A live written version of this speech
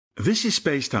This is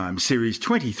Spacetime Series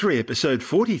 23, Episode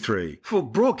 43, for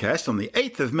broadcast on the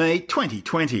 8th of May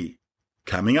 2020.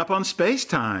 Coming up on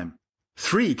Spacetime,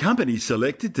 3 companies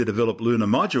selected to develop lunar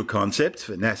module concepts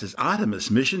for NASA's Artemis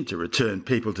mission to return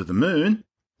people to the moon,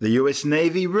 the US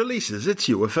Navy releases its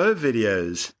UFO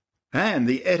videos, and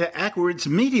the Eta Aquarids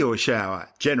meteor shower,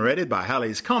 generated by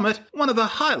Halley's Comet, one of the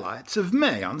highlights of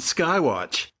May on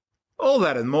Skywatch. All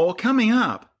that and more coming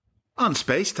up on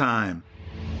Spacetime.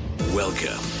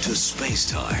 Welcome to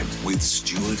Spacetime with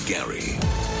Stuart Gary.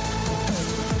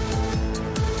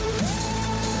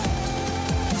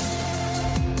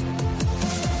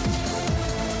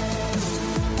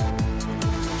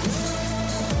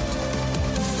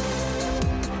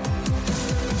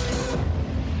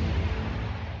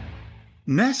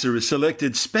 NASA has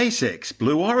selected SpaceX,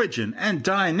 Blue Origin and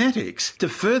Dynetics to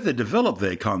further develop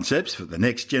their concepts for the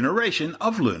next generation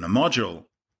of lunar module.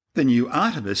 The new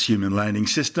Artemis human landing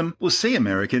system will see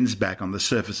Americans back on the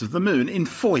surface of the moon in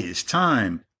 4 years'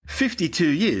 time, 52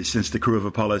 years since the crew of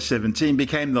Apollo 17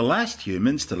 became the last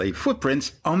humans to leave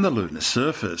footprints on the lunar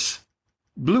surface.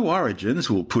 Blue Origins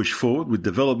will push forward with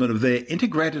development of their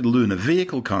integrated lunar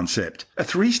vehicle concept, a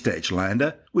 3-stage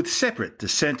lander with separate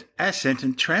descent, ascent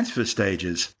and transfer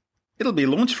stages. It'll be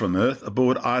launched from Earth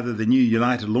aboard either the new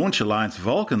United Launch Alliance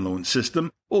Vulcan launch system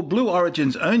or Blue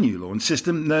Origin's own new launch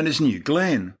system known as New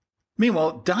Glenn.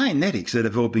 Meanwhile, Dynetics are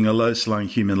developing a low-slung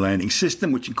human landing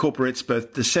system which incorporates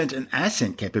both descent and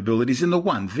ascent capabilities in the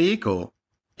one vehicle.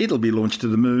 It'll be launched to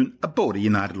the moon aboard a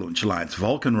United Launch Alliance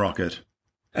Vulcan rocket.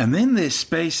 And then there's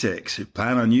SpaceX, who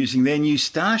plan on using their new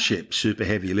Starship Super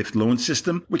Heavy Lift launch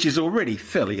system, which is already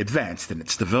fairly advanced in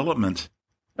its development.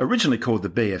 Originally called the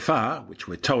BFR, which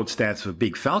we're told stands for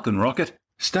Big Falcon Rocket,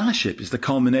 Starship is the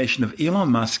culmination of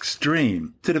Elon Musk's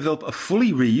dream to develop a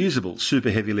fully reusable super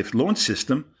heavy lift launch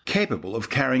system capable of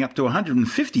carrying up to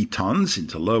 150 tons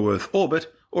into low Earth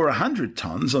orbit or 100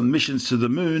 tons on missions to the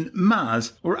Moon,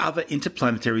 Mars, or other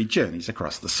interplanetary journeys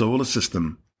across the solar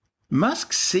system.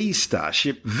 Musk sees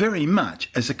Starship very much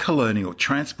as a colonial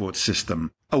transport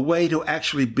system, a way to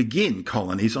actually begin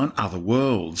colonies on other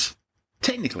worlds.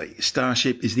 Technically,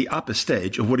 Starship is the upper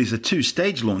stage of what is a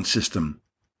 2-stage launch system.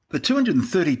 The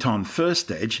 230-ton first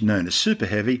stage, known as Super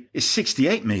Heavy, is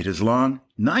 68 meters long,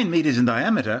 9 meters in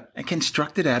diameter, and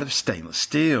constructed out of stainless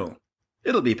steel.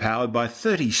 It'll be powered by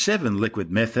 37 liquid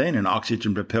methane and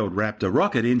oxygen-propelled Raptor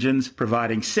rocket engines,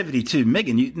 providing 72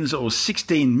 meganewtons or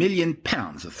 16 million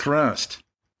pounds of thrust.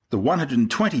 The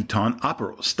 120-ton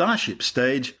upper or Starship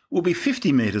stage will be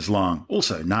 50 meters long,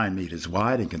 also 9 meters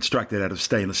wide and constructed out of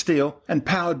stainless steel, and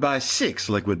powered by 6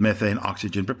 liquid methane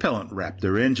oxygen propellant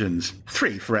Raptor engines,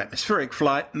 3 for atmospheric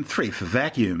flight and 3 for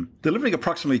vacuum, delivering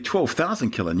approximately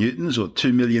 12,000 kilonewtons or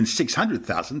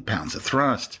 2,600,000 pounds of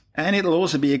thrust. And it'll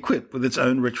also be equipped with its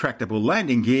own retractable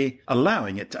landing gear,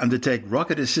 allowing it to undertake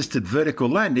rocket-assisted vertical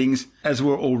landings, as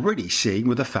we're already seeing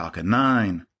with the Falcon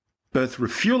 9. Both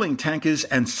refueling tankers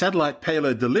and satellite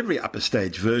payload delivery upper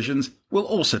stage versions will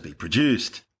also be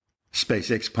produced.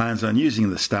 SpaceX plans on using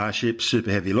the Starship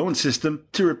Super Heavy launch system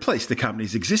to replace the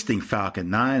company's existing Falcon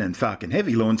 9 and Falcon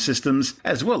Heavy launch systems,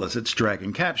 as well as its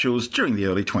Dragon capsules during the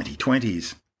early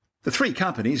 2020s. The 3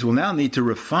 companies will now need to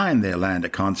refine their lander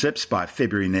concepts by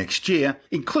February next year,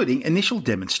 including initial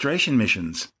demonstration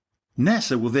missions.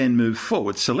 NASA will then move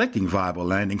forward selecting viable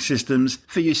landing systems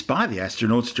for use by the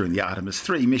astronauts during the Artemis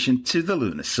 3 mission to the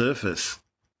lunar surface.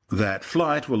 That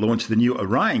flight will launch the new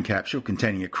Orion capsule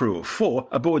containing a crew of 4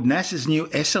 aboard NASA's new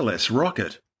SLS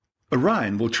rocket.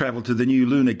 Orion will travel to the new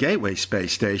Lunar Gateway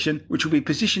space station, which will be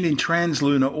positioned in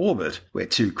translunar orbit, where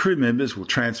 2 crew members will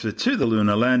transfer to the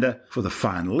lunar lander for the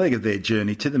final leg of their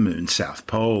journey to the moon's south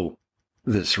pole.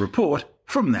 This report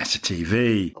from NASA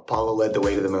TV. Apollo led the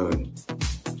way to the moon.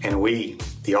 And we,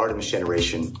 the Artemis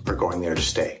generation, are going there to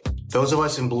stay. Those of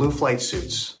us in blue flight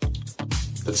suits,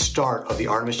 the start of the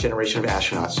Artemis generation of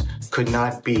astronauts, could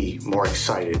not be more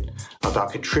excited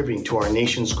about contributing to our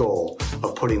nation's goal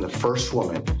of putting the first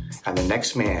woman and the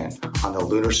next man on the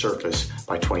lunar surface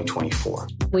by 2024.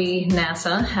 We,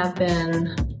 NASA, have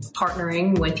been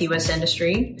partnering with U.S.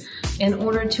 industry in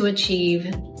order to achieve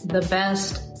the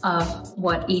best of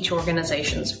what each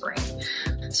organizations bring.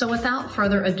 So without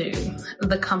further ado,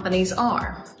 the companies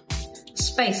are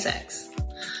SpaceX.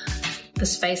 The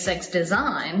SpaceX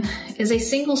design is a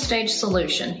single-stage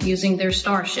solution using their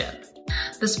Starship.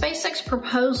 The SpaceX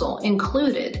proposal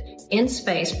included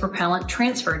in-space propellant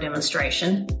transfer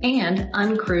demonstration and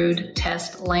uncrewed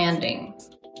test landing.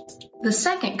 The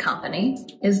second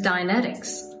company is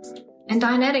Dynetics. And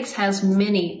Dynetics has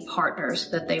many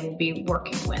partners that they will be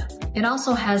working with. It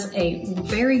also has a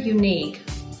very unique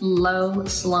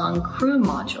low-slung crew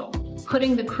module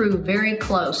putting the crew very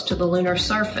close to the lunar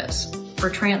surface for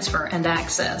transfer and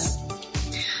access.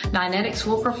 Dynetics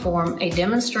will perform a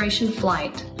demonstration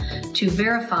flight to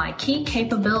verify key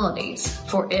capabilities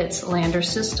for its lander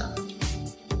system.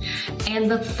 And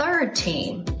the third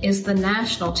team is the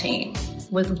national team,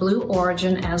 with Blue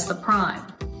Origin as the prime.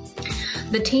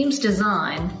 The team's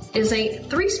design is a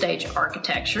three-stage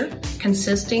architecture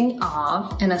consisting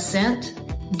of an ascent,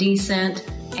 descent,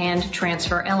 and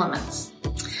transfer elements.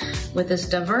 With this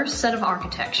diverse set of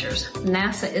architectures,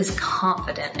 NASA is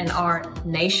confident in our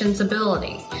nation's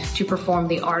ability to perform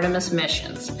the Artemis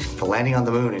missions. The landing on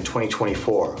the moon in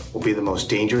 2024 will be the most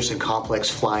dangerous and complex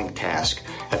flying task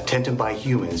attempted by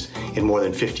humans in more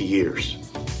than 50 years.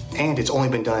 And it's only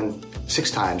been done 6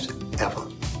 times ever.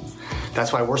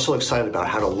 That's why we're so excited about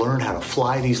how to learn how to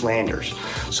fly these landers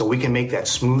so we can make that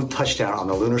smooth touchdown on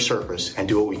the lunar surface and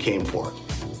do what we came for.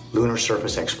 Lunar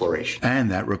surface exploration.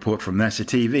 And that report from NASA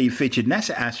TV featured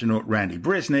NASA astronaut Randy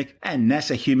Bresnik and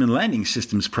NASA Human Landing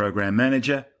Systems Program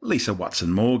Manager Lisa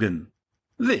Watson-Morgan.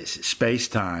 This is Space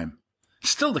Time.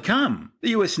 Still to come,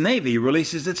 the US Navy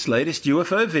releases its latest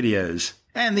UFO videos,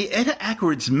 and the Eta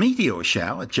Aquarids meteor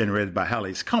shower generated by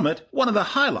Halley's Comet, one of the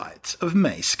highlights of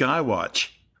May Skywatch.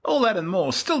 All that and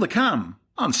more still to come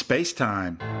on Space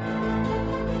Time.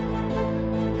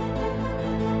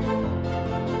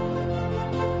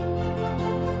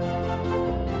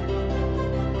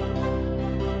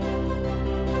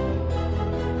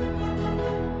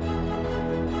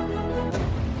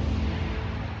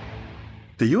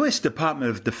 The US Department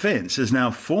of Defense has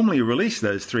now formally released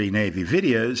those 3 Navy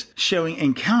videos showing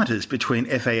encounters between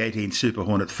FA-18 Super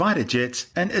Hornet fighter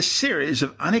jets and a series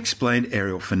of unexplained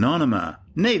aerial phenomena.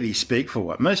 Navy speak for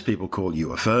what most people call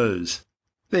UFOs.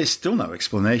 There's still no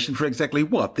explanation for exactly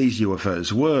what these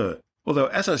UFOs were, although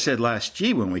as I said last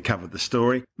year when we covered the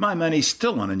story, my money's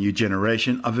still on a new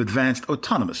generation of advanced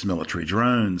autonomous military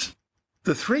drones.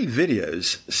 The 3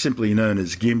 videos, simply known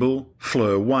as Gimbal,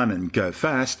 FLIR 1 and Go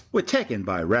Fast, were taken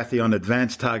by Raytheon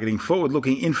Advanced Targeting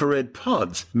Forward-Looking Infrared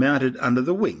Pods mounted under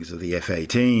the wings of the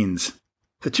F-18s.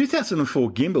 The 2004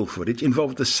 gimbal footage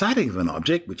involved the sighting of an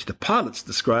object which the pilots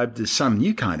described as some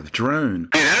new kind of drone.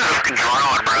 Dude, they're a fucking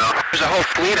drone, bro. There's a whole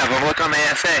fleet of them. Look on the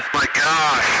ASA. My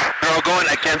gosh. They're all going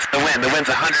against the wind. The wind's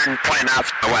 120 knots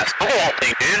from the west. Look at that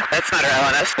thing, dude. That's not our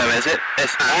LNS, though, is it?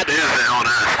 It's not. That is the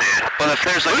LNS, dude. Well, if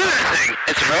there's like... Look at that thing.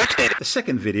 It's rotating. The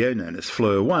second video, known as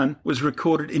FLIR 1, was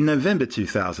recorded in November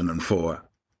 2004.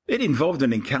 It involved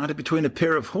an encounter between a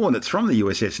pair of Hornets from the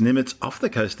USS Nimitz off the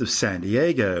coast of San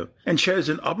Diego, and shows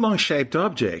an oblong-shaped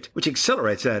object which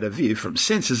accelerates out of view from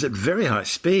sensors at very high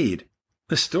speed.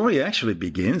 The story actually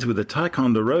begins with a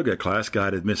Ticonderoga-class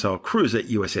guided missile cruiser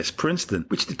USS Princeton,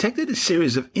 which detected a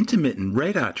series of intermittent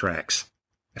radar tracks.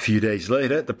 A few days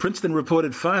later, the Princeton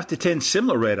reported 5 to 10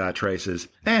 similar radar traces,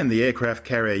 and the aircraft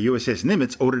carrier USS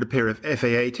Nimitz ordered a pair of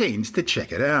FA-18s to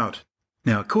check it out.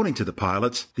 Now, according to the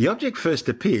pilots, the object first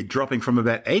appeared dropping from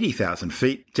about 80,000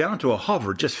 feet down to a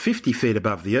hover just 50 feet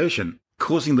above the ocean,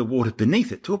 causing the water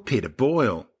beneath it to appear to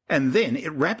boil. And then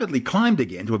it rapidly climbed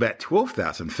again to about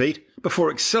 12,000 feet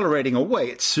before accelerating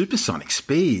away at supersonic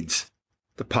speeds.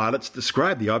 The pilots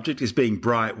described the object as being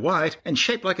bright white and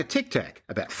shaped like a tic-tac,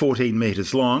 about 14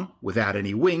 meters long, without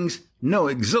any wings, no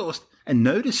exhaust, and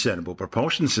no discernible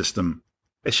propulsion system.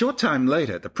 A short time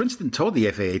later, the Princeton told the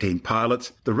FA-18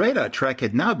 pilots the radar track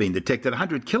had now been detected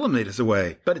 100 kilometers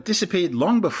away, but it disappeared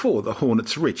long before the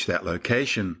Hornets reached that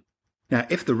location. Now,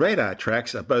 if the radar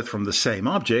tracks are both from the same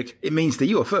object, it means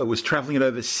the UFO was traveling at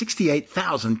over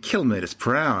 68,000 kilometers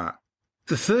per hour.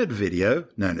 The third video,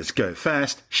 known as Go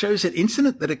Fast, shows an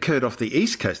incident that occurred off the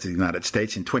east coast of the United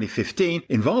States in 2015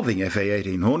 involving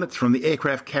FA-18 Hornets from the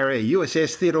aircraft carrier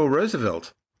USS Theodore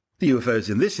Roosevelt. The UFOs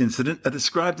in this incident are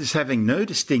described as having no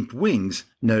distinct wings,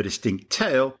 no distinct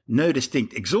tail, no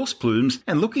distinct exhaust plumes,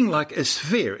 and looking like a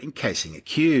sphere encasing a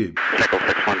cube. Echo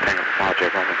 6-1 Tango Small J.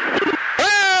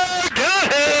 Oh, got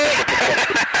it!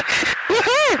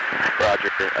 Woohoo!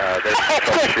 Roger. There's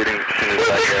troubleshooting as soon as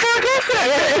I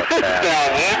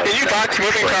get Did you box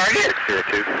moving target?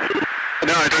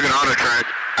 No, I took an auto track.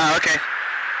 Oh, okay.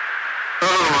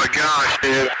 Oh my gosh,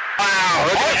 dude. Wow,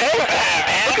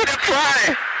 look at it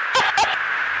fly!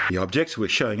 The objects were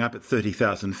showing up at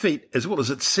 30,000 feet as well as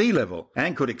at sea level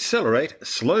and could accelerate,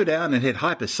 slow down and hit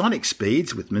hypersonic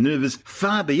speeds with maneuvers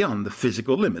far beyond the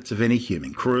physical limits of any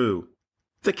human crew.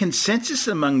 The consensus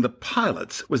among the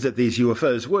pilots was that these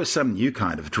UFOs were some new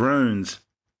kind of drones.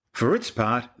 For its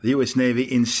part, the US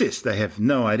Navy insists they have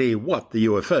no idea what the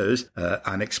UFOs,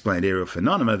 unexplained aerial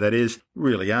phenomena that is,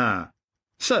 really are.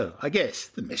 So, I guess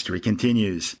the mystery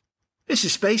continues. This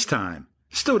is Space Time.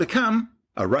 Still to come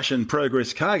A Russian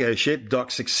Progress cargo ship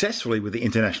docked successfully with the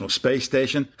International Space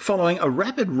Station following a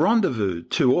rapid rendezvous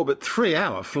 2-orbit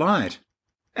 3-hour flight.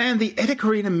 And the Eta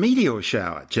Carina meteor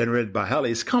shower generated by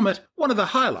Halley's Comet, one of the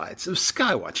highlights of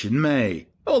Skywatch in May.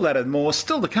 All that and more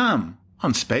still to come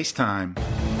on Space Time.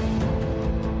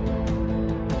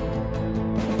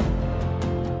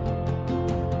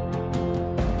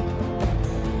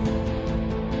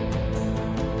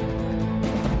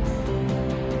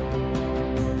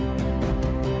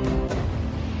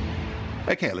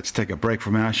 Okay, let's take a break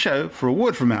from our show for a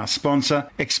word from our sponsor,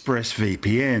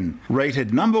 ExpressVPN,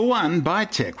 rated #1 by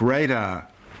TechRadar.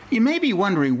 You may be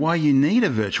wondering why you need a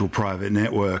virtual private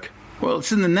network. Well,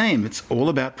 it's in the name. It's all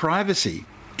about privacy.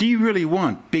 Do you really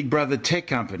want big brother tech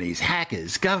companies,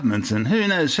 hackers, governments, and who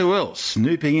knows who else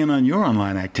snooping in on your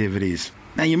online activities?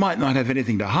 Now, you might not have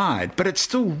anything to hide, but it's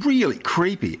still really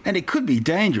creepy, and it could be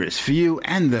dangerous for you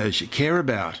and those you care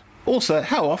about. Also,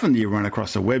 how often do you run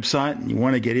across a website and you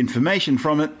want to get information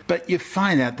from it, but you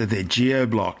find out that they're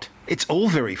geo-blocked? It's all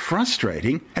very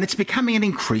frustrating, and it's becoming an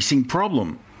increasing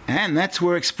problem. And that's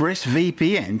where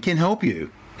ExpressVPN can help you.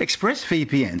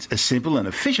 ExpressVPN's a simple and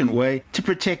efficient way to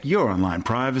protect your online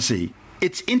privacy.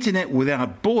 It's internet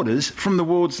without borders from the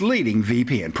world's leading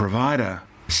VPN provider.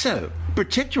 So,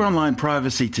 protect your online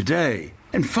privacy today.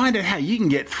 And find out how you can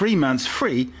get 3 months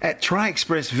free at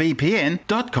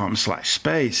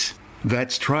tryexpressvpn.com/space.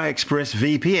 That's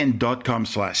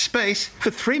tryexpressvpn.com/space for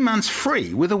 3 months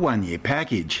free with a 1-year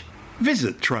package.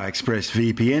 Visit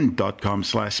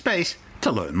tryexpressvpn.com/space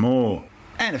to learn more.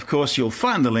 And of course, you'll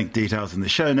find the link details in the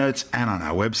show notes and on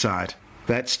our website.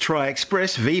 That's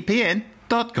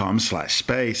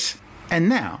tryexpressvpn.com/space. And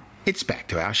now, it's back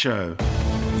to our show.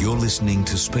 You're listening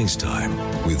to Space Time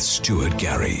with Stuart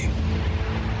Gary.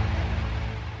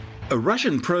 A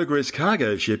Russian Progress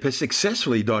cargo ship has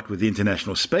successfully docked with the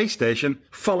International Space Station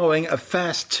following a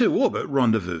fast 2-orbit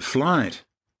rendezvous flight.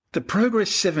 The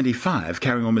Progress 75,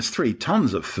 carrying almost 3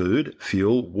 tons of food,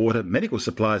 fuel, water, medical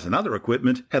supplies and other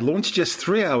equipment, had launched just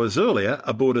 3 hours earlier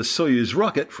aboard a Soyuz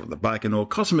rocket from the Baikonur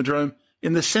Cosmodrome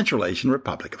in the Central Asian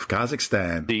Republic of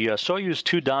Kazakhstan. The Soyuz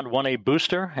 2.1A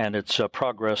booster and its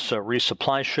Progress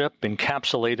resupply ship,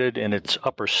 encapsulated in its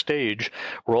upper stage,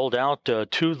 rolled out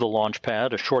to the launch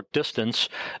pad a short distance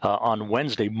on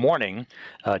Wednesday morning,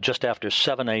 just after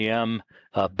 7 a.m.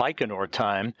 Baikonur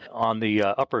time. On the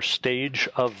upper stage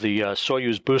of the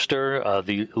Soyuz booster,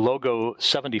 the logo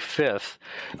 75th,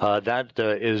 that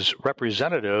is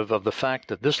representative of the fact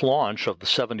that this launch of the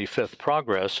 75th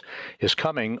Progress is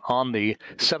coming on the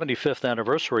 75th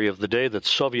anniversary of the day that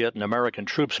Soviet and American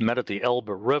troops met at the Elbe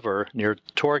River near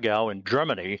Torgau in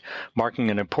Germany, marking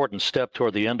an important step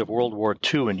toward the end of World War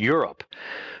II in Europe.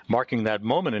 Marking that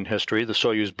moment in history, the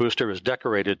Soyuz booster is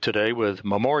decorated today with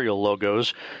memorial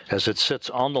logos as it sits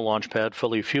on the launch pad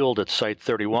fully fueled at Site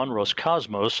 31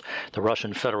 Roscosmos. The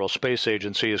Russian Federal Space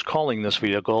Agency is calling this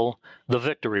vehicle the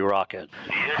Victory Rocket.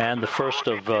 And the first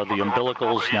of the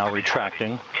umbilicals now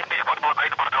retracting.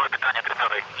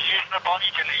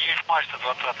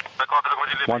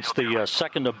 Once the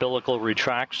second umbilical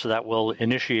retracts, that will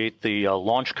initiate the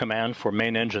launch command for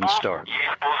main engine start.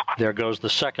 There goes the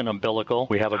second umbilical.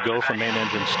 We have a go for main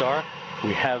engine start.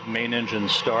 We have main engine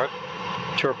start.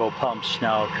 Turbo pumps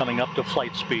now coming up to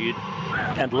flight speed,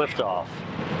 and liftoff.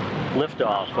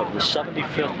 Liftoff of the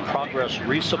 75th Progress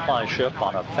resupply ship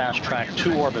on a fast-track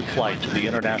 2-orbit flight to the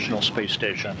International Space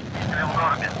Station.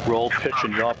 Roll, pitch,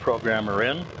 and yaw programmer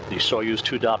in. The Soyuz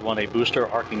 2.1A booster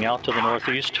arcing out to the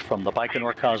northeast from the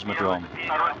Baikonur Cosmodrome.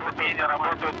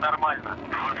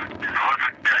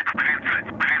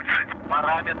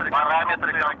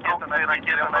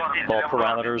 All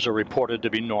parameters are reported to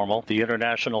be normal. The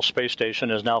International Space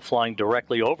Station is now flying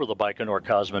directly over the Baikonur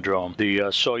Cosmodrome. The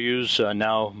Soyuz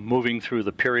now moving through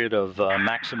the period of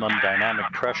maximum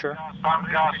dynamic pressure,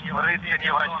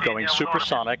 going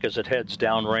supersonic as it heads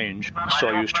downrange.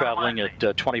 Soyuz traveling at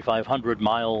 2,500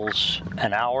 miles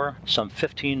an hour, some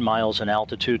 15 miles in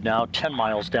altitude now, 10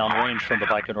 miles downrange from the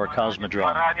Baikonur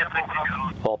Cosmodrome.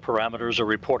 All parameters are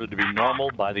reported to be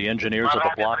normal by the engineers at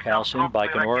the blockhouse in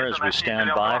Baikonur as we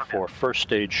stand by for first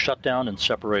stage shutdown and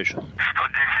separation.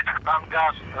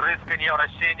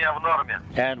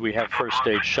 And we have first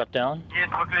stage shutdown.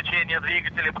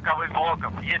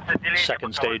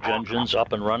 Second stage engines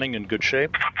up and running in good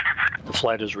shape. The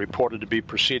flight is reported to be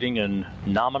proceeding in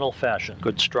nominal fashion.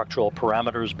 Good structural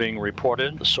parameters being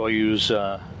reported. The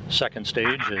Soyuz second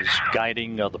stage is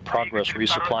guiding the Progress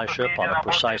resupply ship on a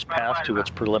precise path to its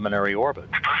preliminary orbit.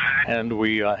 And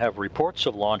we have reports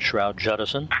of launch shroud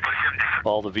jettison.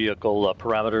 All the vehicle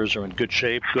parameters are in good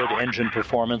shape, good engine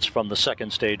performance from the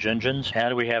second stage engines.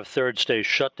 And we have third stage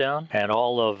shutdown, and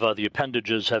all of the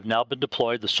appendages have now been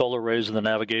deployed, the solar arrays and the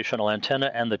navigational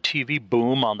antenna and the TV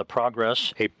boom on the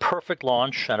Progress. A perfect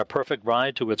launch and a perfect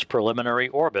ride to its preliminary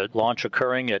orbit, launch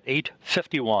occurring at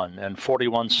 8:51 and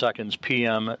 41 seconds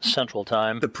p.m. Central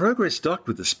Time. The Progress docked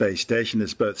with the space station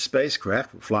as both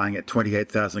spacecraft were flying at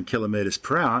 28,000 kilometers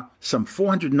per hour, some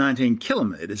 419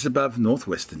 kilometers above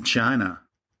northwestern China.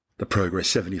 The Progress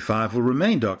 75 will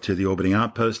remain docked to the orbiting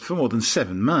outpost for more than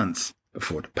 7 months,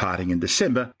 before departing in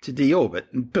December to deorbit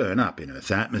and burn up in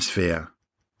Earth's atmosphere.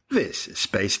 This is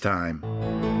Space Time.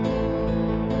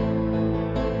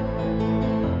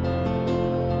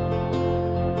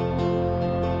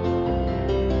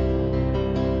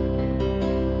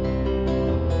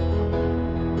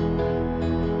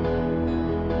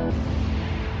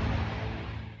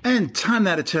 And time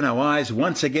now to turn our eyes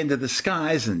once again to the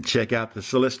skies and check out the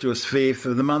celestial sphere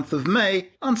for the month of May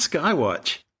on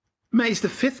Skywatch. May's the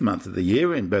 5th month of the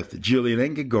year in both the Julian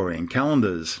and Gregorian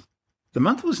calendars. The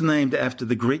month was named after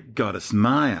the Greek goddess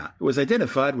Maya, who was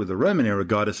identified with the Roman-era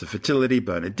goddess of fertility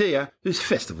Bona Dea, whose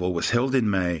festival was held in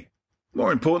May.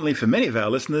 More importantly for many of our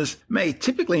listeners, May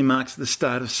typically marks the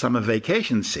start of summer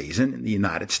vacation season in the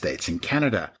United States and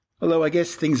Canada, although I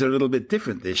guess things are a little bit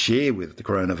different this year with the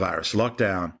coronavirus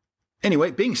lockdown.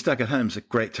 Anyway, being stuck at home is a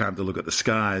great time to look at the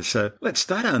skies, so let's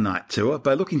start our night tour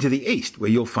by looking to the east, where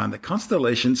you'll find the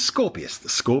constellation Scorpius the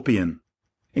Scorpion.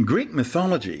 In Greek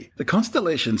mythology, the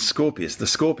constellation Scorpius the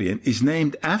Scorpion is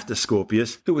named after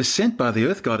Scorpius, who was sent by the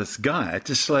earth goddess Gaia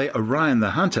to slay Orion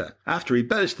the Hunter after he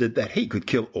boasted that he could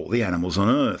kill all the animals on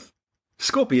Earth.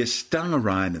 Scorpius stung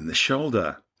Orion in the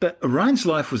shoulder, but Orion's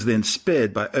life was then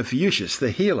spared by Ophiuchus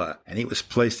the Healer, and he was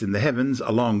placed in the heavens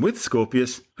along with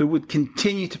Scorpius, who would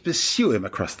continue to pursue him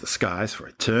across the skies for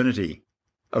eternity.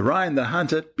 Orion the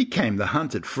Hunter became the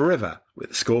hunted forever,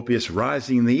 with Scorpius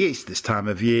rising in the east this time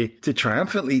of year to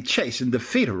triumphantly chase and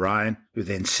defeat Orion, who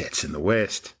then sets in the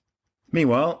west.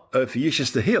 Meanwhile,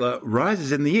 Ophiuchus the Healer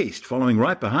rises in the east, following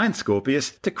right behind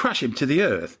Scorpius to crush him to the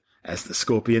earth, as the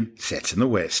Scorpion sets in the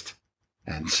west.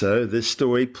 And so this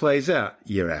story plays out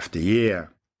year after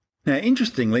year. Now,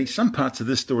 interestingly, some parts of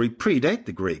this story predate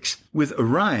the Greeks, with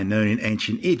Orion known in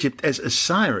ancient Egypt as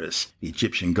Osiris, the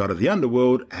Egyptian god of the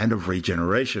underworld and of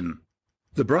regeneration.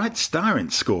 The bright star in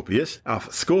Scorpius,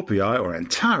 Alpha Scorpii or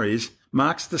Antares,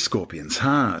 marks the scorpion's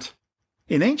heart.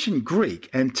 In ancient Greek,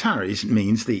 Antares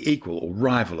means the equal or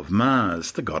rival of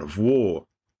Mars, the god of war.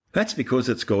 That's because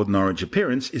its golden orange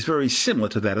appearance is very similar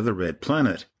to that of the red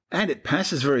planet, and it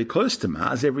passes very close to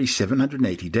Mars every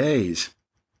 780 days.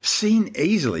 Seen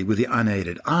easily with the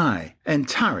unaided eye,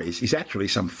 Antares is actually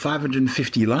some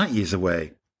 550 light-years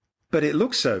away. But it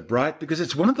looks so bright because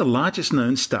it's one of the largest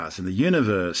known stars in the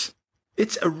universe.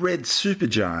 It's a red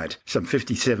supergiant, some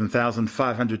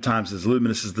 57,500 times as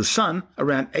luminous as the Sun,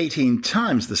 around 18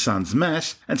 times the Sun's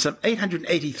mass, and some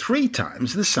 883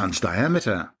 times the Sun's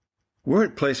diameter. Were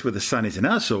it placed where the Sun is in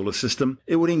our solar system,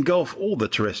 it would engulf all the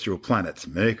terrestrial planets,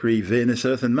 Mercury, Venus,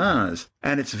 Earth and Mars,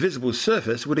 and its visible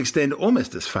surface would extend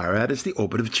almost as far out as the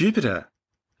orbit of Jupiter.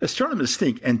 Astronomers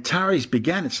think Antares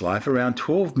began its life around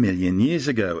 12 million years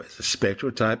ago as a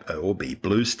spectral type O or B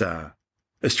blue star.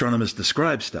 Astronomers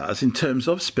describe stars in terms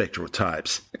of spectral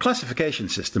types, a classification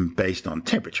system based on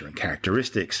temperature and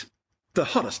characteristics. The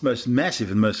hottest, most massive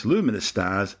and most luminous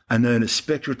stars are known as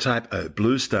spectral type O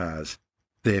blue stars.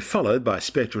 They're followed by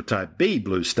spectral type B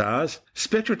blue stars,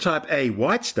 spectral type A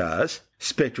white stars,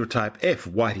 spectral type F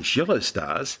whitish yellow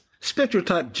stars, spectral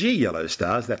type G yellow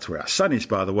stars, that's where our Sun is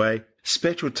by the way,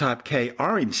 spectral type K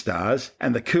orange stars,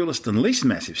 and the coolest and least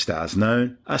massive stars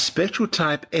known are spectral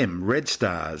type M red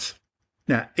stars.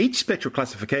 Now, each spectral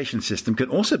classification system can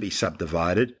also be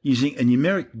subdivided using a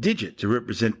numeric digit to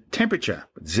represent temperature,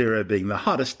 with 0 being the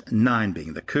hottest and 9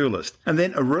 being the coolest, and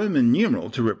then a Roman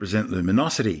numeral to represent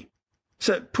luminosity.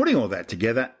 So, putting all that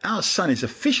together, our Sun is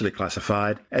officially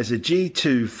classified as a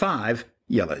G25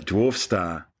 yellow dwarf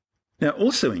star. Now,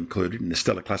 also included in the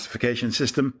stellar classification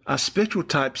system are spectral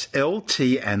types L,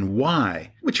 T and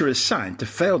Y, which are assigned to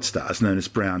failed stars known as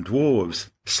brown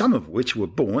dwarfs, some of which were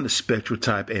born as spectral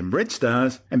type M red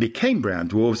stars and became brown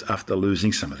dwarfs after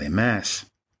losing some of their mass.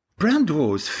 Brown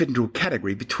dwarfs fit into a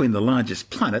category between the largest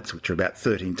planets, which are about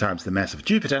 13 times the mass of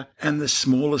Jupiter, and the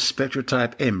smallest spectral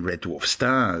type M red dwarf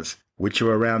stars, which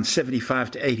are around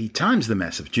 75 to 80 times the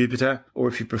mass of Jupiter, or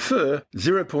if you prefer,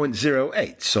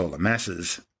 0.08 solar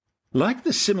masses. Like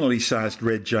the similarly sized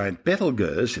red giant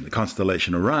Betelgeuse in the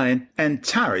constellation Orion,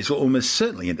 Antares will almost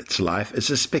certainly end its life as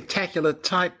a spectacular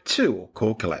Type II or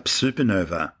core collapse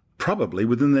supernova, probably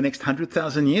within the next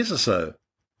 100,000 years or so.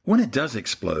 When it does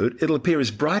explode, it'll appear as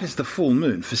bright as the full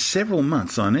moon for several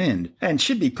months on end, and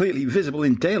should be clearly visible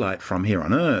in daylight from here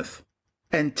on Earth.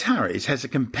 Antares has a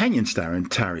companion star,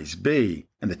 Antares B,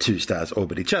 and the two stars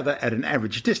orbit each other at an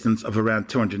average distance of around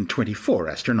 224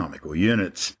 astronomical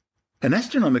units. An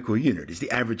astronomical unit is the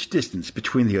average distance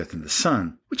between the Earth and the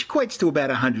Sun, which equates to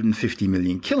about 150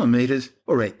 million kilometres,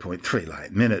 or 8.3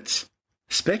 light minutes.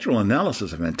 Spectral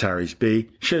analysis of Antares B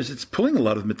shows it's pulling a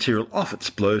lot of material off its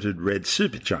bloated red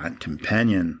supergiant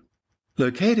companion.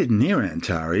 Located near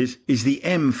Antares is the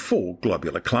M4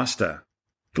 globular cluster.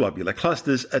 Globular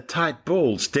clusters are tight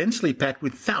balls densely packed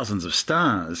with thousands of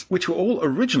stars, which were all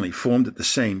originally formed at the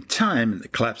same time in the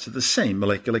collapse of the same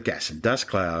molecular gas and dust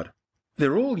cloud.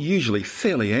 They're all usually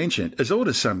fairly ancient, as old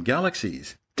as some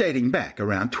galaxies, dating back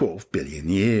around 12 billion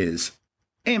years.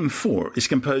 M4 is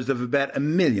composed of about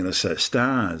 1 million or so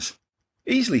stars.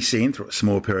 Easily seen through a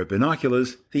small pair of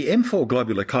binoculars, the M4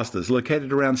 globular cluster is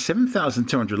located around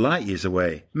 7,200 light-years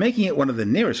away, making it one of the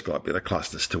nearest globular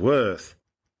clusters to Earth.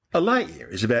 A light-year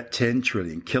is about 10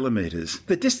 trillion kilometres,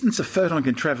 the distance a photon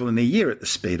can travel in a year at the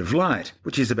speed of light,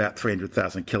 which is about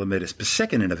 300,000 kilometres per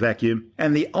second in a vacuum,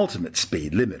 and the ultimate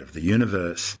speed limit of the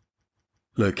universe.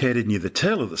 Located near the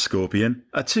tail of the Scorpion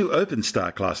are two open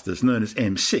star clusters known as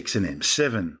M6 and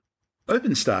M7.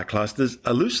 Open star clusters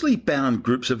are loosely bound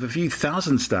groups of a few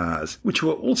thousand stars, which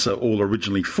were also all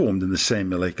originally formed in the same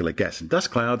molecular gas and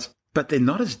dust clouds, but they're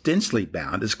not as densely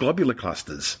bound as globular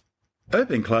clusters.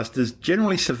 Open clusters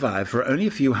generally survive for only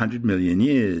a few 100 million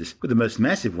years, with the most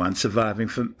massive ones surviving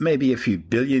for maybe a few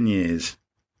billion years.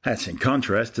 That's in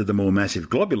contrast to the more massive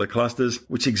globular clusters,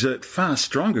 which exert far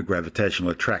stronger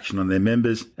gravitational attraction on their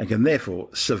members and can therefore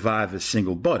survive as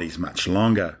single bodies much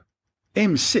longer.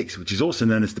 M6, which is also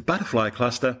known as the butterfly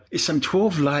cluster, is some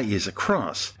 12 light-years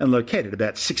across and located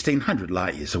about 1,600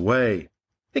 light-years away.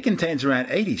 It contains around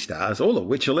 80 stars, all of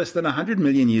which are less than 100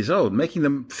 million years old, making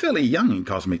them fairly young in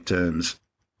cosmic terms.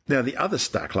 Now, the other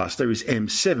star cluster is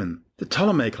M7, the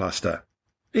Ptolemy cluster.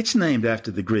 It's named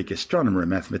after the Greek astronomer and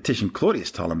mathematician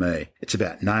Claudius Ptolemy. It's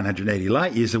about 980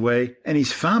 light-years away, and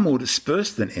is far more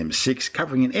dispersed than M6,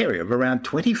 covering an area of around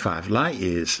 25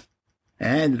 light-years.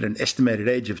 And at an estimated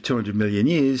age of 200 million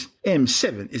years,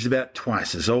 M7 is about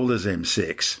twice as old as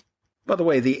M6. By the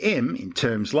way, the M in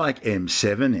terms like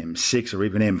M7, M6 or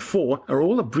even M4 are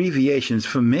all abbreviations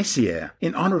for Messier,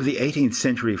 in honour of the 18th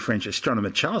century French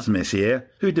astronomer Charles Messier,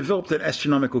 who developed an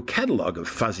astronomical catalogue of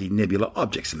fuzzy nebular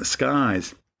objects in the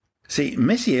skies. See,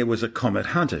 Messier was a comet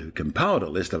hunter who compiled a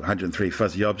list of 103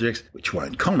 fuzzy objects which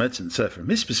weren't comets and so from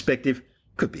his perspective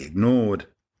could be ignored.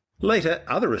 Later,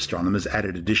 other astronomers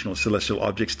added additional celestial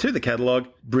objects to the catalogue,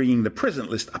 bringing the present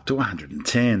list up to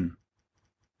 110.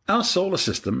 Our solar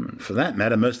system, and for that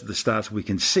matter most of the stars we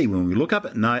can see when we look up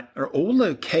at night, are all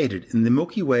located in the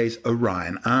Milky Way's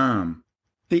Orion Arm.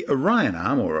 The Orion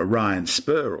Arm, or Orion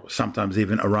Spur, or sometimes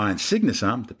even Orion Cygnus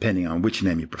Arm, depending on which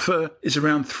name you prefer, is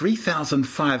around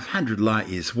 3,500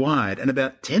 light-years wide and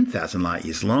about 10,000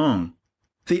 light-years long.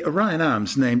 The Orion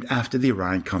Arm's named after the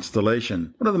Orion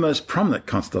constellation, one of the most prominent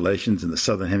constellations in the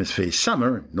Southern Hemisphere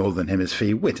summer and Northern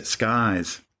Hemisphere winter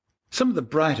skies. Some of the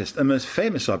brightest and most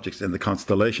famous objects in the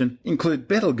constellation include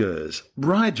Betelgeuse,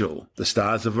 Rigel, the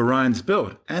stars of Orion's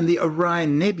belt, and the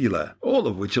Orion Nebula, all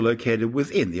of which are located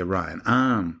within the Orion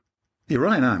Arm. The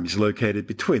Orion Arm is located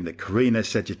between the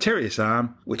Carina-Sagittarius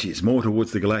Arm, which is more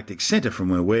towards the galactic centre from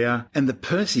where we are, and the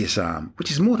Perseus Arm,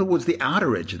 which is more towards the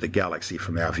outer edge of the galaxy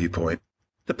from our viewpoint.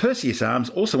 The Perseus Arm is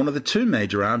also one of the two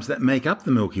major arms that make up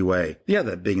the Milky Way, the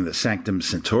other being the Sanctum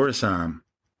Centaurus Arm.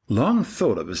 Long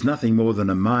thought of as nothing more than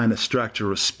a minor structure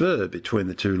or spur between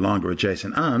the two longer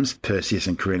adjacent arms, Perseus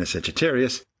and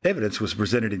Carina-Sagittarius, evidence was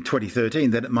presented in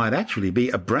 2013 that it might actually be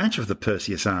a branch of the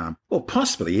Perseus Arm, or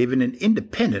possibly even an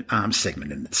independent arm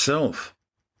segment in itself.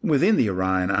 Within the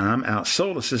Orion Arm, our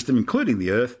solar system, including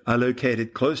the Earth, are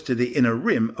located close to the inner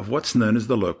rim of what's known as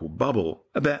the local bubble,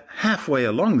 about halfway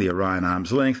along the Orion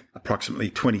Arm's length, approximately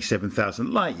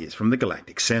 27,000 light-years from the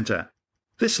galactic centre.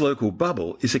 This local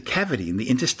bubble is a cavity in the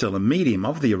interstellar medium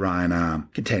of the Orion Arm,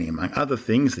 containing among other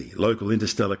things the local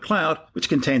interstellar cloud, which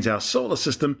contains our solar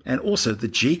system, and also the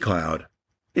G-cloud.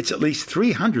 It's at least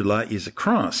 300 light-years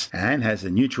across, and has a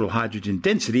neutral hydrogen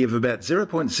density of about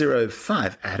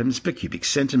 0.05 atoms per cubic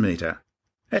centimetre.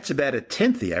 That's about a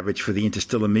tenth the average for the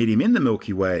interstellar medium in the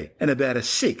Milky Way, and about a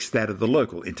sixth that of the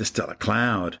local interstellar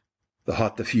cloud. The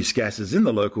hot diffuse gases in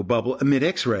the local bubble emit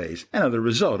X-rays and are the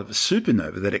result of a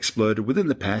supernova that exploded within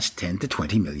the past 10 to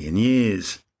 20 million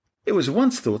years. It was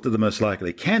once thought that the most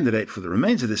likely candidate for the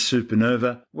remains of this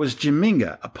supernova was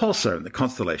Geminga, a pulsar in the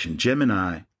constellation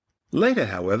Gemini. Later,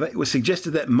 however, it was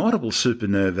suggested that multiple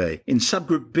supernovae in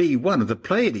subgroup B1 of the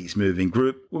Pleiades moving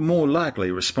group were more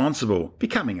likely responsible,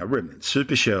 becoming a remnant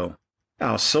supershell.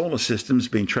 Our solar system's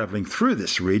been travelling through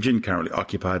this region currently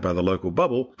occupied by the local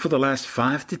bubble for the last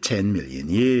 5 to 10 million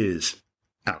years.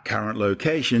 Our current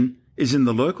location is in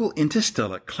the local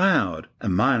interstellar cloud, a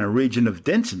minor region of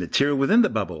denser material within the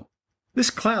bubble. This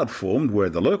cloud formed where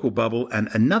the local bubble and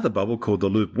another bubble called the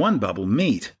Loop 1 bubble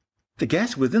meet. The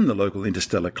gas within the local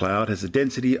interstellar cloud has a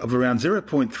density of around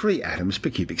 0.3 atoms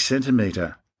per cubic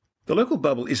centimetre. The local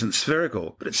bubble isn't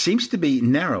spherical, but it seems to be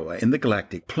narrower in the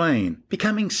galactic plane,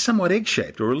 becoming somewhat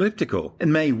egg-shaped or elliptical,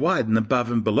 and may widen above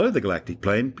and below the galactic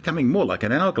plane, becoming more like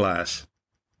an hourglass.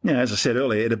 Now, as I said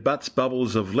earlier, it abuts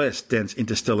bubbles of less dense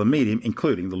interstellar medium,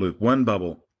 including the Loop 1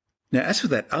 bubble. Now, as for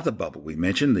that other bubble we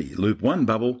mentioned, the Loop 1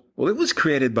 bubble, well, it was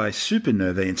created by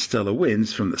supernovae and stellar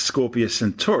winds from the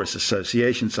Scorpius-Centaurus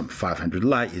Association some 500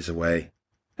 light-years away.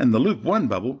 And the Loop 1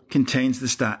 bubble contains the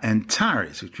star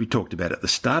Antares, which we talked about at the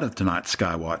start of tonight's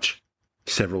Skywatch.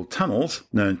 Several tunnels,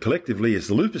 known collectively as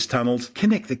the Lupus tunnels,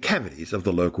 connect the cavities of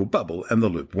the local bubble and the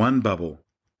Loop 1 bubble.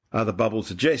 Other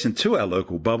bubbles adjacent to our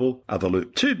local bubble are the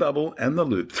Loop 2 bubble and the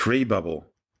Loop 3 bubble.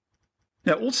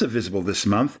 Now, also visible this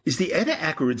month is the Eta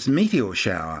Aquarids meteor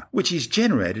shower, which is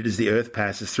generated as the Earth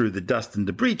passes through the dust and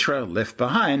debris trail left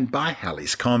behind by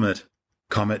Halley's Comet.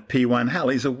 Comet P1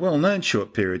 Halley is a well-known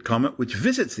short-period comet which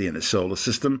visits the inner solar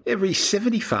system every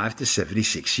 75 to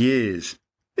 76 years.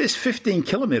 This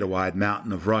 15-kilometre wide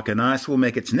mountain of rock and ice will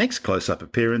make its next close-up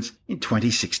appearance in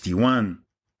 2061.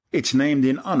 It's named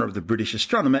in honour of the British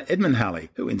astronomer Edmund Halley,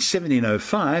 who in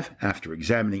 1705, after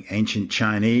examining ancient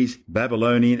Chinese,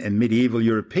 Babylonian and medieval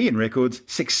European records,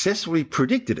 successfully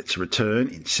predicted its return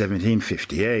in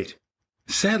 1758.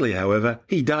 Sadly, however,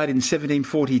 he died in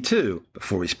 1742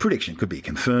 before his prediction could be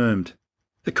confirmed.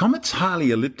 The comet's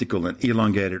highly elliptical and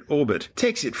elongated orbit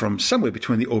takes it from somewhere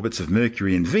between the orbits of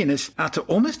Mercury and Venus out to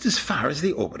almost as far as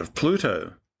the orbit of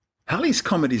Pluto. Halley's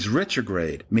Comet is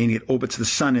retrograde, meaning it orbits the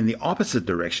Sun in the opposite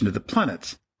direction of the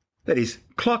planets, that is,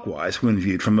 clockwise when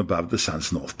viewed from above the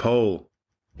Sun's north pole.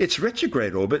 Its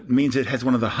retrograde orbit means it has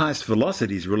one of the highest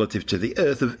velocities relative to the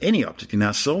Earth of any object in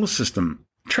our solar system,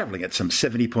 travelling at some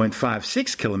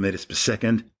 70.56 kilometres per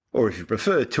second, or if you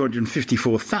prefer,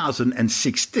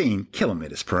 254,016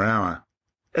 kilometres per hour.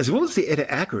 As well as the Eta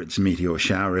Aquarids meteor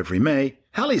shower every May,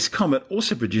 Halley's Comet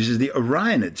also produces the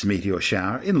Orionids meteor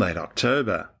shower in late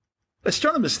October.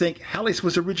 Astronomers think Halley's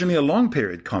was originally a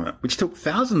long-period comet which took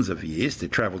thousands of years to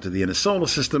travel to the inner solar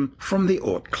system from the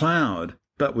Oort cloud,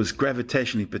 but was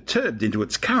gravitationally perturbed into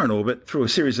its current orbit through a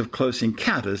series of close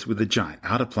encounters with the giant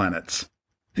outer planets.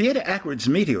 The Eta Aquarids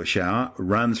meteor shower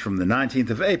runs from the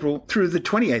 19th of April through the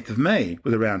 28th of May,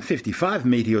 with around 55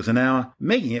 meteors an hour,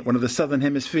 making it one of the Southern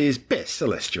Hemisphere's best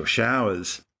celestial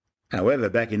showers. However,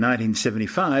 back in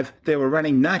 1975, they were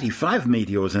running 95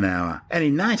 meteors an hour, and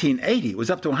in 1980 it was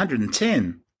up to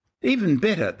 110. Even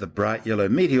better, the bright yellow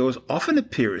meteors often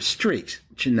appear as streaks,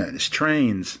 which are known as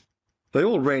trains. They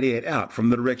all radiate out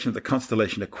from the direction of the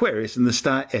constellation Aquarius and the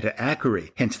star Eta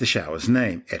Aquarii, hence the shower's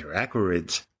name, Eta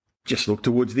Aquarids. Just look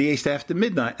towards the east after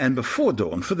midnight and before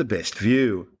dawn for the best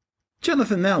view.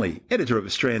 Jonathan Nally, editor of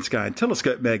Australian Sky and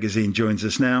Telescope magazine, joins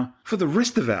us now for the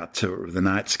rest of our tour of the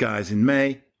night skies in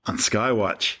May on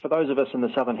Skywatch. For those of us in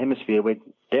the southern hemisphere, we're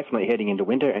definitely heading into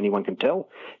winter, anyone can tell.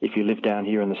 If you live down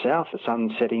here in the south, the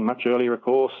sun's setting much earlier, of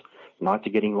course. Nights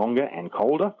are getting longer and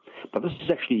colder. But this is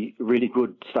actually really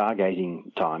good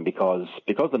stargazing time because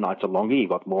the nights are longer, you've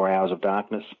got more hours of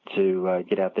darkness to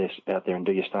get out there and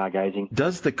do your stargazing.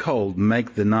 Does the cold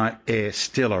make the night air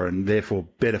stiller and therefore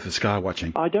better for sky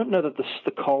watching? I don't know that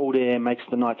the cold air makes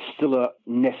the night stiller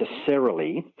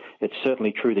necessarily. It's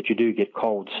certainly true that you do get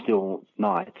cold, still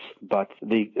nights, but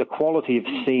the quality of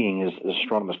seeing, as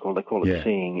astronomers call it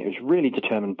seeing, is really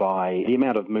determined by the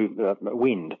amount of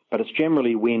wind. But it's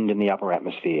generally wind in the upper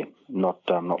atmosphere, not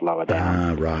lower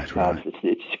down. Right.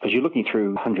 It's because you're looking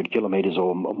through 100 kilometres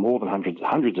or more than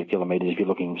hundreds of kilometres if you're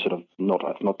looking sort of not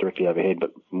directly overhead,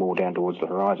 but more down towards the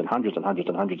horizon, hundreds and hundreds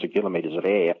and hundreds of kilometres of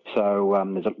air. So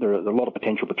there's a lot of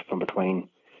potential from between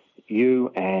you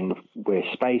and where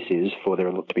space is for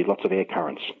there to be lots of air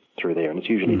currents through there, and it's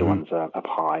usually the ones up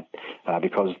high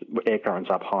because air currents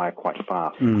up high are quite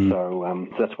fast. So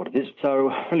that's what it is. So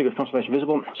really good constellation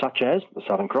visible, such as the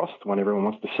Southern Cross, the one everyone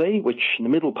wants to see, which in the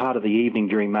middle part of the evening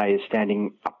during May is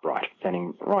standing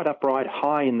right upright,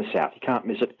 high in the south. You can't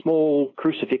miss it. Small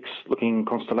crucifix-looking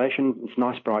constellation. It's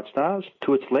nice bright stars.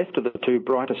 To its left are the two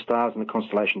brightest stars in the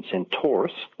constellation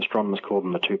Centaurus. Astronomers call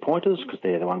them the two pointers because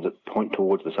they're the ones that point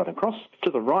towards the Southern Cross. To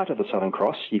the right of the Southern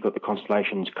Cross, you've got the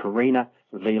constellations Carina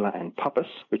Vela and Puppis,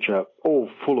 which are all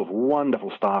full of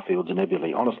wonderful star fields and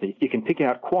nebulae. Honestly, you can pick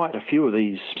out quite a few of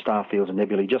these star fields and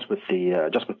nebulae just with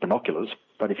binoculars.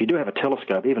 But if you do have a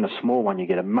telescope, even a small one, you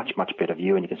get a much, much better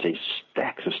view, and you can see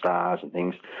stacks of stars and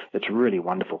things. It's really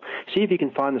wonderful. See if you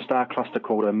can find the star cluster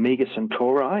called Omega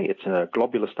Centauri. It's a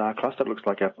globular star cluster. It looks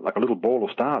like a little ball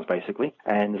of stars, basically.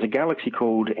 And there's a galaxy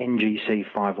called NGC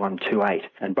 5128.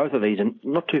 And both of these are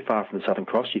not too far from the Southern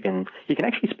Cross. You can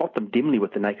actually spot them dimly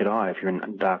with the naked eye if you're in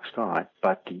a dark sky,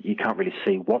 but you can't really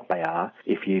see what they are.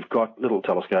 If you've got a little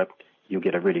telescope, you'll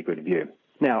get a really good view.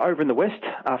 Now, over in the west,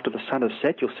 after the sun has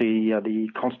set, you'll see the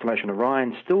constellation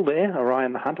Orion still there,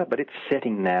 Orion the Hunter, but it's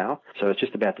setting now, so it's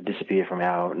just about to disappear from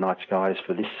our night skies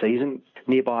for this season.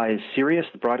 Nearby is Sirius,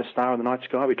 the brightest star in the night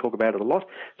sky. We talk about it a lot.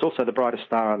 It's also the brightest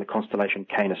star in the constellation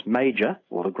Canis Major,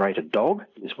 or the Greater Dog,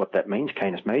 is what that means,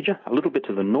 Canis Major. A little bit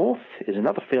to the north is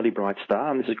another fairly bright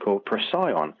star, and this is called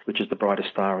Procyon, which is the brightest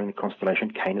star in the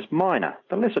constellation Canis Minor,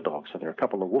 the Lesser Dog. So there are a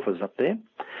couple of woofers up there.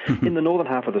 In the northern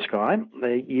half of the sky,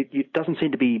 it doesn't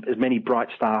seem to be as many bright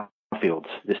star fields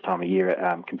this time of year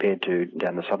compared to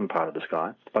down the southern part of the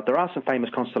sky. But there are some famous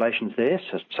constellations there,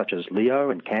 such as Leo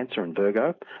and Cancer and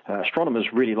Virgo.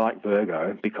 Astronomers really like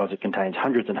Virgo because it contains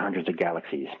hundreds and hundreds of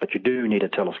galaxies, but you do need a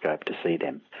telescope to see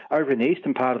them. Over in the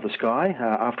eastern part of the sky,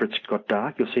 after it's got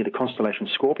dark, you'll see the constellation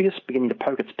Scorpius beginning to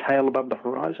poke its tail above the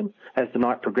horizon. As the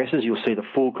night progresses, you'll see the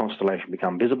full constellation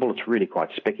become visible. It's really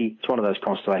quite specky. It's one of those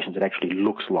constellations that actually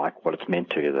looks like what it's meant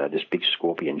to, this big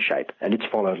scorpion shape. And it's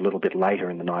followed a little bit later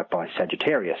in the night by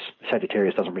Sagittarius.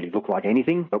 Sagittarius doesn't really look like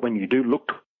anything, but when you do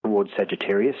look towards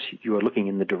Sagittarius, you are looking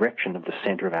in the direction of the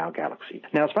center of our galaxy.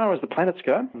 Now, as far as the planets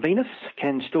go, Venus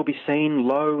can still be seen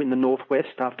low in the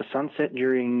northwest after sunset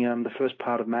during the first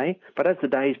part of May, but as the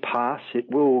days pass,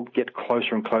 it will get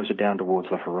closer and closer down towards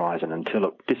the horizon until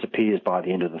it disappears by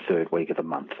the end of the third week of the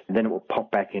month. And then it will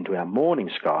pop back into our morning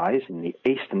skies in the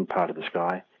eastern part of the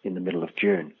sky in the middle of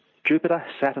June. Jupiter,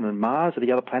 Saturn and Mars are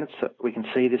the other planets that we can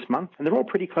see this month, and they're all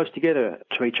pretty close together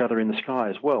to each other in the sky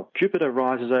as well. Jupiter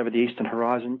rises over the eastern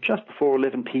horizon just before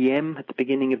 11 p.m. at the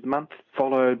beginning of the month,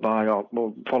 followed by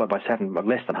Saturn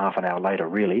less than half an hour later,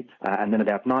 really, and then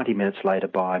about 90 minutes later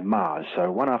by Mars.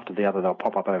 So one after the other, they'll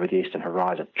pop up over the eastern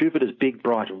horizon. Jupiter's big,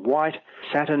 bright and white.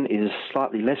 Saturn is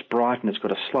slightly less bright and it's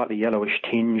got a slightly yellowish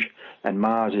tinge, and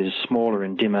Mars is smaller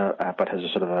and dimmer, but has a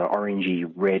sort of an orangey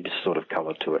red sort of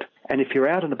colour to it. And if you're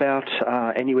out and about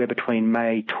anywhere between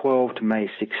May 12 to May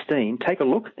 16, take a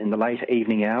look in the late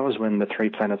evening hours when the three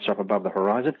planets are up above the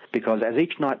horizon, because as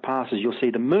each night passes, you'll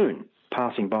see the moon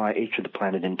passing by each of the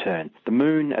planets in turn. The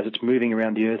moon, as it's moving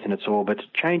around the Earth in its orbit,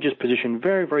 changes position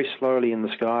very, very slowly in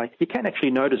the sky. You can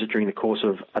actually notice it during the course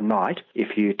of a night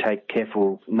if you take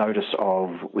careful notice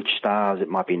of which stars it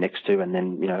might be next to, and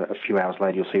then, a few hours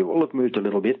later you'll see, well, it moved a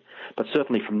little bit. But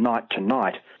certainly from night to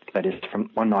night, that is, from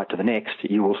one night to the next,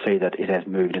 you will see that it has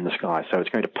moved in the sky. So it's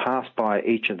going to pass by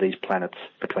each of these planets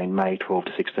between May 12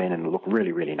 to 16 and look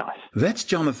really, really nice. That's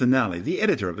Jonathan Nally, the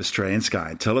editor of Australian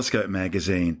Sky and Telescope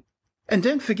magazine. And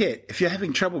don't forget, if you're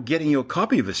having trouble getting your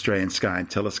copy of Australian Sky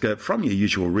and Telescope from your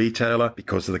usual retailer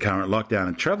because of the current lockdown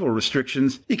and travel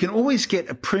restrictions, you can always get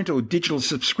a print or digital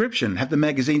subscription and have the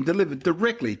magazine delivered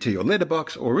directly to your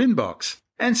letterbox or inbox.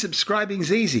 And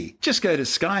subscribing's easy. Just go to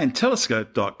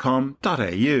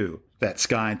skyandtelescope.com.au. That's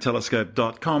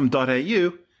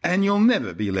skyandtelescope.com.au, and you'll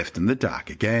never be left in the dark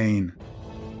again.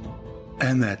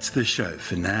 And that's the show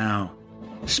for now.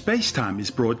 Spacetime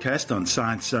is broadcast on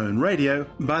Science Zone Radio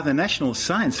by the National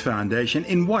Science Foundation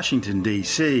in Washington,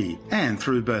 D.C., and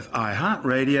through both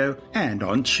iHeartRadio and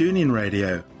on TuneIn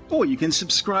Radio. Or you can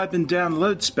subscribe and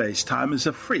download Spacetime as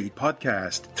a free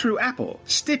podcast through Apple,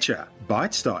 Stitcher,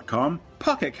 Bytes.com,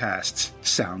 Pocket Casts,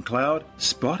 SoundCloud,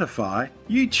 Spotify,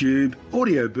 YouTube,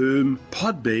 Audio Boom,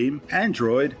 Podbeam,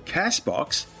 Android,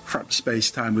 Castbox, from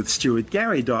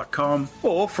spacetimewithstuartgary.com,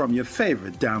 or from your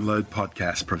favorite download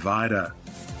podcast provider.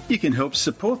 You can help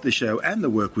support the show and the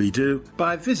work we do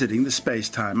by visiting the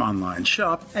Spacetime online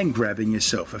shop and grabbing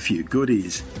yourself a few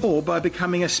goodies, or by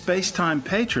becoming a Spacetime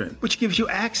patron, which gives you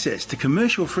access to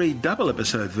commercial-free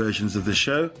double-episode versions of the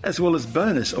show, as well as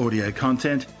bonus audio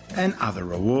content and other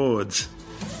rewards.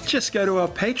 Just go to our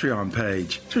Patreon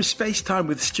page through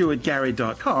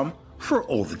spacetimewithstuartgary.com for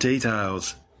all the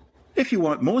details. If you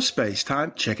want more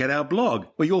Spacetime, check out our blog,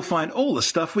 where you'll find all the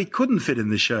stuff we couldn't fit in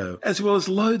the show, as well as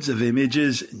loads of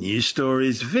images, news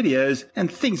stories, videos,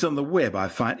 and things on the web I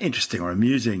find interesting or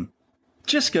amusing.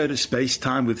 Just go to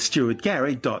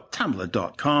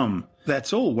spacetimewithstuartgary.tumblr.com.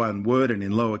 That's all one word and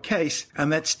in lowercase, and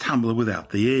that's Tumblr without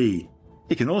the E.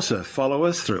 You can also follow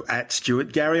us through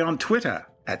 @StuartGary on Twitter,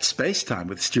 at Spacetime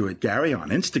with Stuart Gary on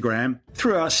Instagram,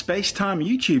 through our Spacetime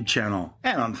YouTube channel,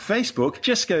 and on Facebook,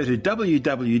 just go to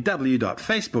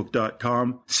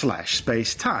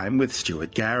www.facebook.com/spacetime with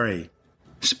Stuart Gary.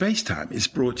 Spacetime is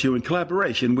brought to you in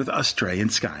collaboration with Australian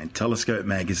Sky and Telescope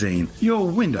magazine, your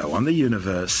window on the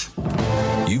universe.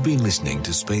 You've been listening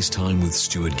to Spacetime with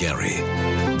Stuart Gary.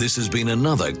 This has been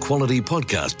another quality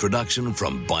podcast production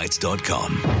from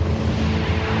Bytes.com.